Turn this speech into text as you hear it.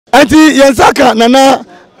Anti Yansaka Nana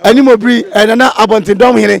Animobri and Nana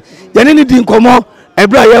Abontindom here. Yanini din komo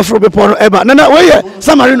ebra ye fro bepo eba. Nana where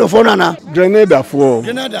Samarino for Nana? Grenada for.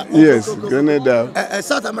 Grenada. Yes, Grenada.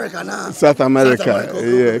 South America na. South America.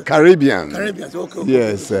 Yeah, Caribbean. Caribbean. Okay.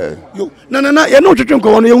 Yes. Yo. Nana ye no twetwe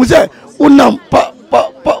nko no ye hu se unam pa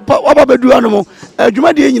wababedu anomo.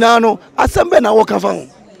 Adwuma de nyina no asembe na wo ka fa ho.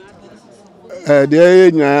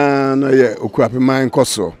 De nyina no ye okuapeman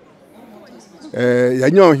koso.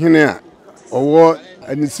 Yanya ohene a owo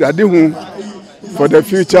anisade hu for the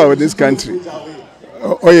future of this country.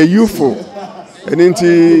 Or a youthful, and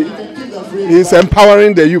he's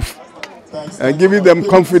empowering the youth and giving them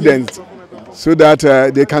confidence so that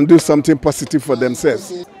they can do something positive for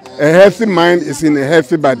themselves. A healthy mind is in a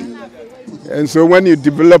healthy body, and so when you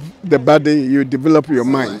develop the body, you develop your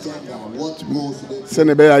mind.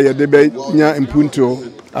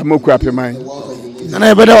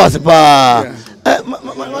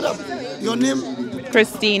 Your name?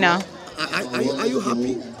 Christina. Are you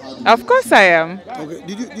happy? Of course I am. Okay.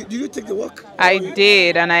 Did you take the walk? I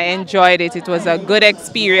did, and I enjoyed it. It was a good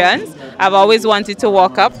experience. I've always wanted to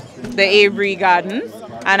walk up the Aburi Gardens,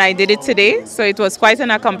 and I did it today, so it was quite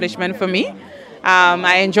an accomplishment for me.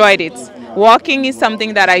 I enjoyed it. Walking is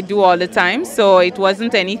something that I do all the time, so it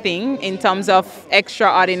wasn't anything in terms of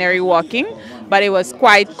extraordinary walking, but it was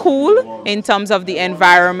quite cool in terms of the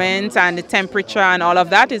environment and the temperature and all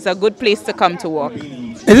of that. It's a good place to come to walk.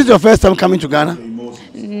 Is this your first time coming to Ghana?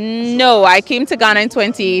 No, I came to Ghana in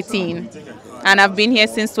 2018, and I've been here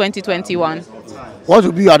since 2021. What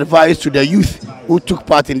would be your advice to the youth who took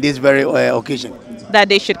part in this very occasion? That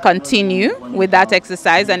they should continue with that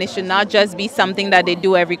exercise, and it should not just be something that they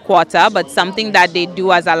do every quarter, but something that they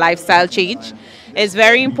do as a lifestyle change. It's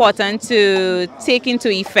very important to take into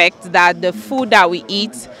effect that the food that we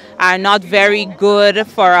eat are not very good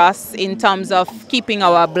for us in terms of keeping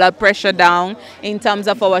our blood pressure down, in terms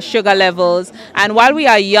of our sugar levels. And while we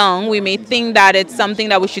are young, we may think that it's something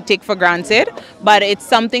that we should take for granted, but it's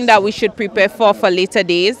something that we should prepare for later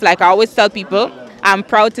days. Like I always tell people, I'm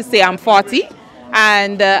proud to say I'm 40.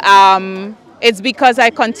 And it's because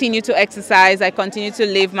I continue to exercise, I continue to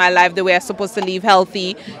live my life the way I'm supposed to live,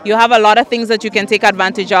 healthy. You have a lot of things that you can take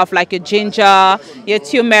advantage of, like your ginger, your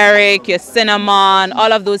turmeric, your cinnamon,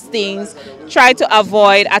 all of those things. Try to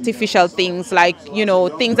avoid artificial things like, you know,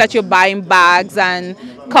 things that you buy in bags and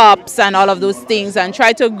cups and all of those things, and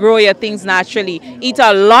try to grow your things naturally. Eat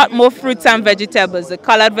a lot more fruits and vegetables. The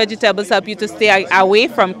colored vegetables help you to stay away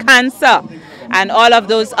from cancer and all of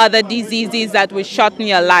those other diseases that will shorten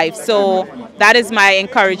your life. So that is my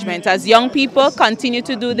encouragement. As young people, continue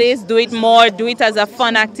to do this, do it more, do it as a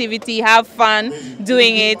fun activity, have fun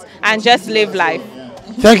doing it, and just live life.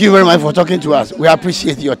 Thank you very much for talking to us. We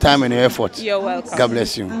appreciate your time and your effort. You're welcome. God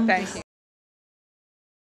bless you. Thank you.